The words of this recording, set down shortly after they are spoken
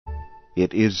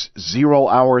It is 0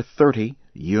 hour 30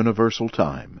 Universal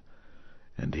Time,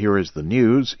 and here is the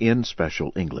news in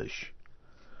Special English.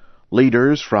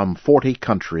 Leaders from 40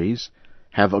 countries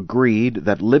have agreed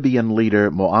that Libyan leader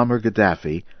Muammar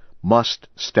Gaddafi must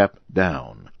step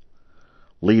down.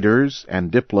 Leaders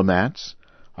and diplomats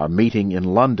are meeting in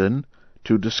London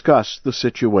to discuss the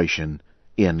situation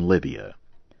in Libya.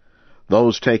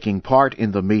 Those taking part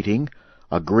in the meeting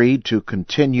agreed to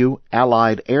continue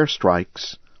Allied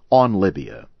airstrikes on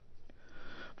Libya.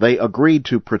 They agreed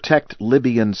to protect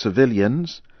Libyan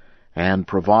civilians and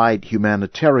provide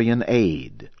humanitarian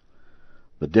aid.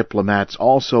 The diplomats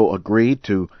also agreed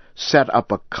to set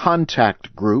up a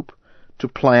contact group to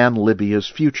plan Libya's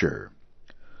future.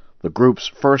 The group's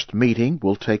first meeting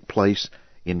will take place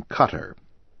in Qatar.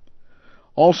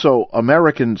 Also,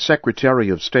 American Secretary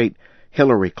of State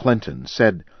Hillary Clinton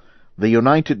said the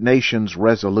United Nations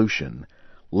resolution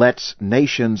lets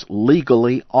nations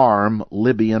legally arm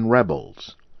Libyan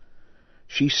rebels.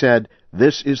 She said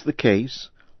this is the case,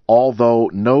 although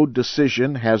no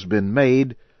decision has been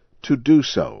made to do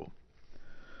so.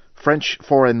 French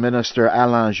Foreign Minister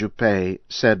Alain Juppé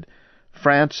said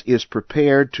France is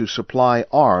prepared to supply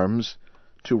arms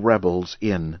to rebels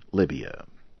in Libya.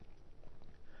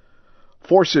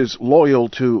 Forces loyal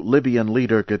to Libyan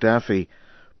leader Gaddafi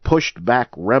pushed back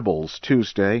rebels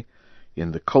Tuesday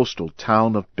in the coastal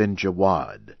town of Bin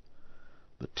Jawad.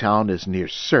 The town is near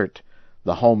Sirte,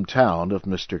 the hometown of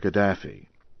Mr. Gaddafi.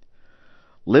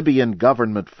 Libyan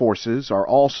government forces are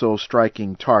also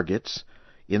striking targets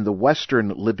in the western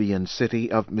Libyan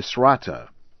city of Misrata.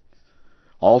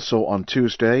 Also on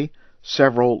Tuesday,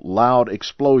 several loud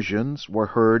explosions were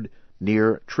heard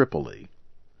near Tripoli.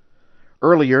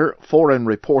 Earlier, foreign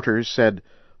reporters said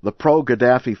the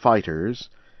pro-Gaddafi fighters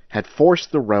had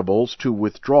forced the rebels to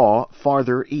withdraw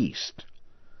farther east.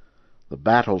 The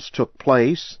battles took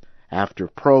place after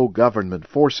pro-government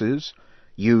forces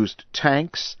used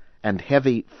tanks and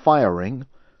heavy firing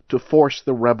to force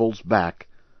the rebels back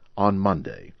on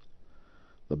Monday.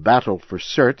 The battle for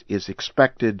Sirte is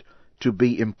expected to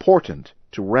be important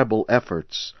to rebel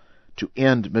efforts to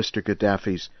end Mr.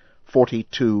 Gaddafi's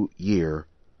 42-year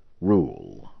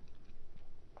rule.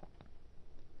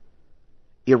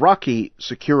 Iraqi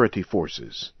security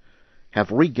forces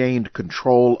have regained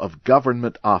control of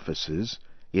government offices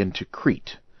in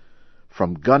Tikrit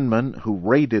from gunmen who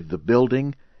raided the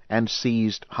building and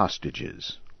seized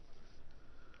hostages.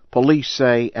 Police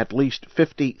say at least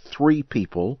 53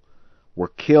 people were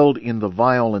killed in the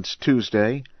violence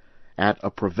Tuesday at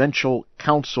a provincial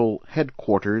council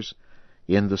headquarters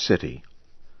in the city.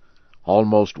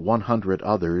 Almost 100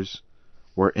 others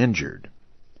were injured.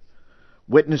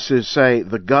 Witnesses say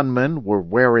the gunmen were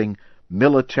wearing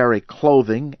military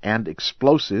clothing and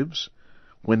explosives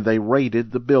when they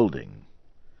raided the building.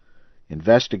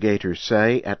 Investigators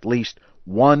say at least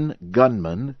one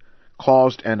gunman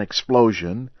caused an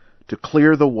explosion to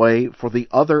clear the way for the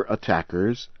other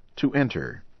attackers to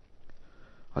enter.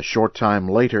 A short time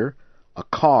later, a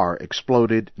car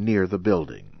exploded near the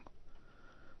building.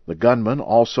 The gunman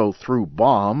also threw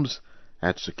bombs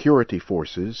at security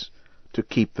forces to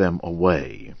keep them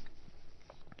away.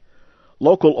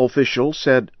 Local officials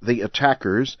said the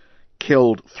attackers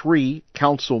killed 3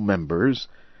 council members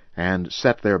and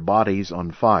set their bodies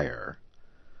on fire.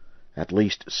 At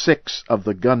least 6 of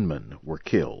the gunmen were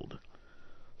killed.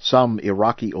 Some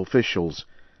Iraqi officials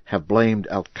have blamed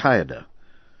Al-Qaeda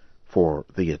for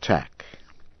the attack.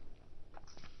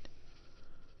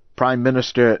 Prime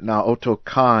Minister Naoto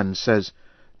Kan says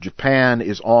Japan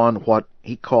is on what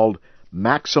he called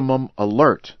maximum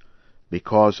alert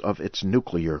because of its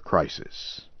nuclear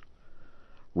crisis.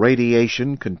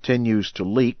 Radiation continues to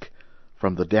leak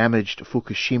from the damaged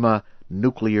Fukushima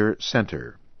nuclear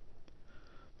center.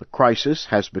 The crisis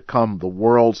has become the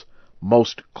world's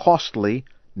most costly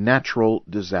natural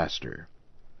disaster.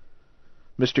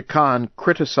 Mr. Khan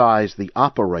criticized the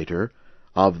operator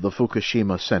of the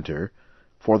Fukushima Center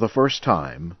for the first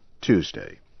time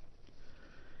Tuesday.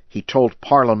 He told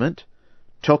Parliament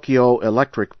Tokyo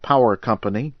Electric Power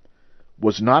Company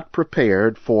was not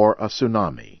prepared for a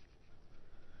tsunami.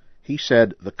 He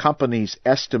said the company's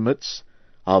estimates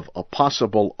of a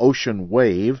possible ocean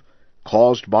wave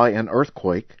caused by an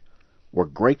earthquake were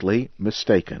greatly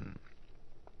mistaken.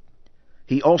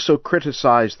 He also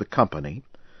criticized the company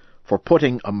for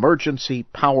putting emergency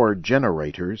power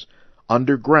generators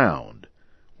underground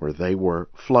where they were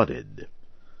flooded.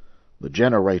 The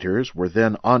generators were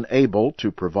then unable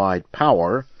to provide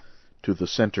power to the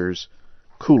center's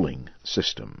cooling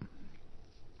system.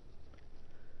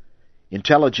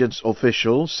 Intelligence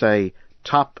officials say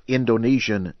top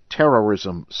Indonesian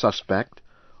terrorism suspect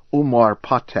Umar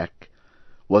Patek,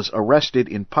 was arrested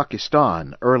in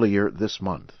Pakistan earlier this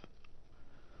month.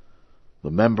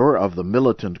 The member of the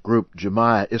militant group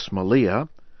Jemaah Ismailiyah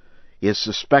is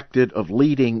suspected of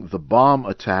leading the bomb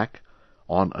attack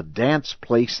on a dance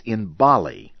place in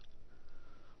Bali.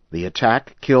 The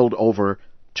attack killed over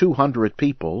 200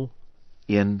 people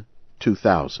in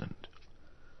 2000.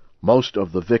 Most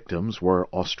of the victims were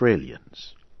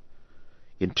Australians.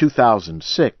 In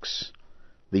 2006,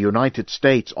 the United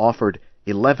States offered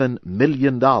 $11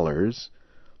 million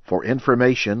for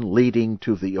information leading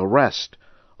to the arrest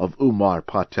of Umar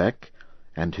Patek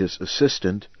and his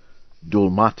assistant,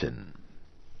 Dulmatin.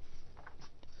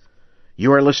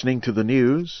 You are listening to the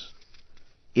news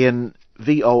in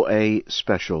VOA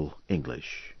Special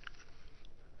English.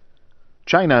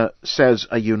 China says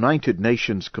a United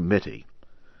Nations committee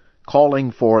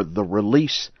calling for the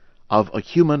release of a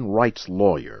human rights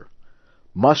lawyer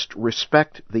must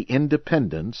respect the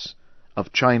independence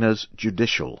of China's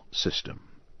judicial system.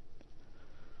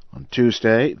 On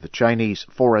Tuesday, the Chinese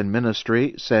Foreign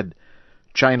Ministry said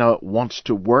China wants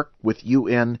to work with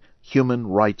UN human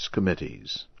rights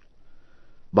committees,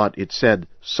 but it said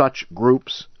such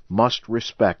groups must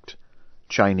respect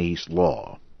Chinese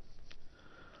law.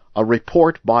 A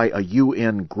report by a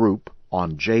UN group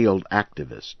on jailed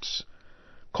activists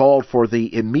called for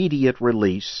the immediate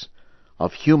release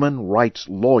of human rights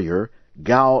lawyer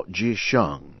Gao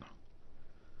Zhisheng.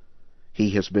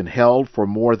 He has been held for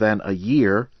more than a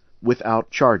year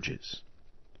without charges.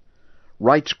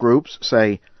 Rights groups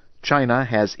say China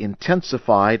has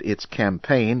intensified its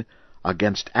campaign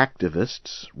against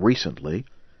activists recently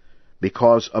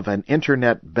because of an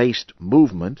internet-based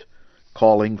movement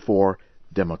calling for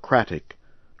democratic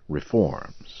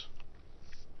reforms.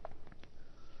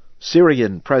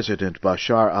 Syrian President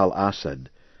Bashar al-Assad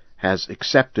has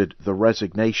accepted the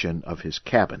resignation of his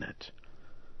cabinet.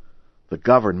 The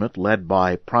government, led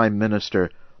by Prime Minister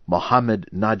Mohammed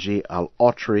Naji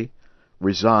al-Otri,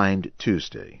 resigned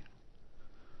Tuesday.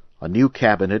 A new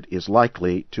cabinet is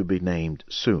likely to be named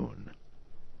soon.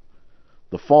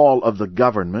 The fall of the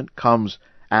government comes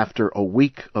after a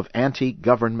week of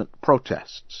anti-government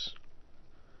protests.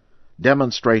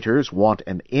 Demonstrators want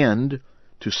an end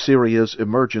to Syria's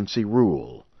emergency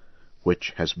rule,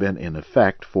 which has been in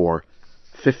effect for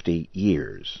 50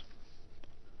 years.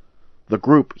 The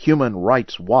group Human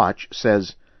Rights Watch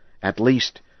says at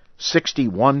least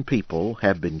 61 people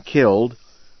have been killed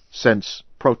since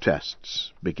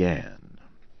protests began.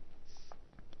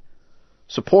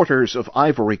 Supporters of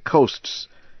Ivory Coast's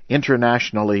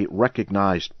internationally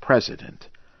recognized president,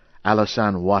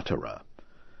 Alassane Ouattara,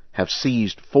 have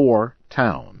seized 4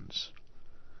 towns.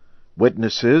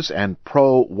 Witnesses and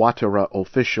pro-Ouattara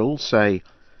officials say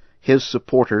his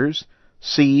supporters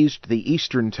seized the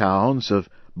eastern towns of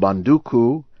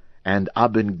Banduku and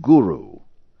Abinguru.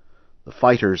 The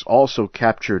fighters also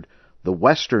captured the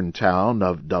western town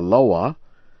of Daloa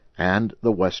and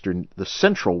the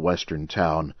central western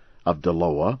town of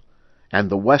Daloa and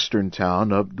the western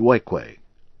town of Dwekwe.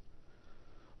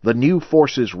 The New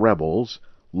Forces rebels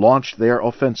launched their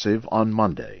offensive on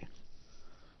Monday.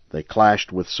 They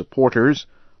clashed with supporters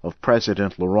of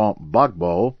President Laurent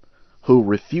Gbagbo, who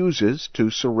refuses to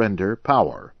surrender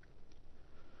power.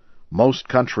 Most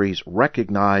countries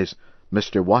recognize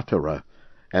Mr. Ouattara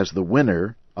as the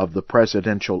winner of the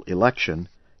presidential election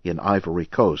in Ivory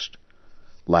Coast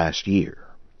last year.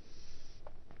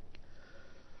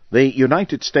 The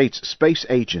United States Space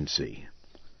Agency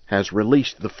has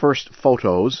released the first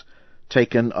photos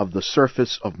taken of the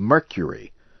surface of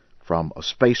Mercury from a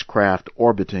spacecraft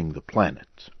orbiting the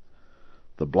planet.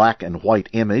 The black and white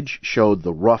image showed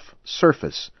the rough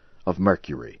surface of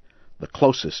Mercury, the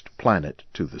closest planet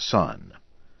to the Sun.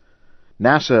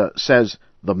 NASA says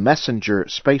the Messenger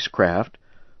spacecraft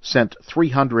sent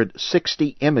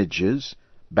 360 images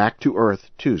back to Earth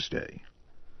Tuesday.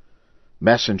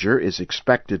 Messenger is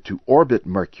expected to orbit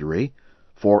Mercury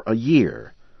for a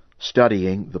year,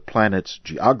 studying the planet's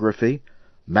geography,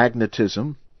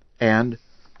 magnetism, and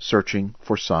searching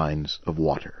for signs of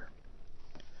water.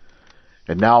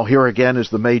 And now here again is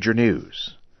the major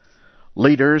news.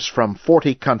 Leaders from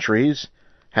 40 countries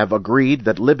have agreed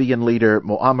that Libyan leader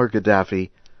Muammar Gaddafi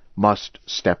must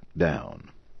step down.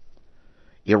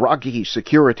 Iraqi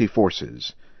security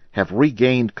forces have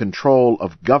regained control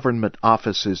of government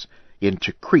offices in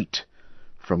Tikrit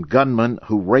from gunmen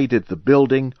who raided the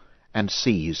building and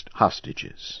seized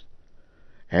hostages.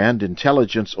 And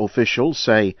intelligence officials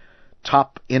say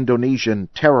top Indonesian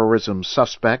terrorism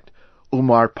suspect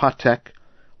Umar Patek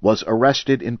was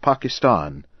arrested in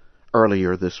Pakistan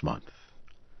earlier this month.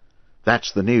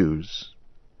 That's the news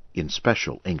in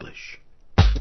special English.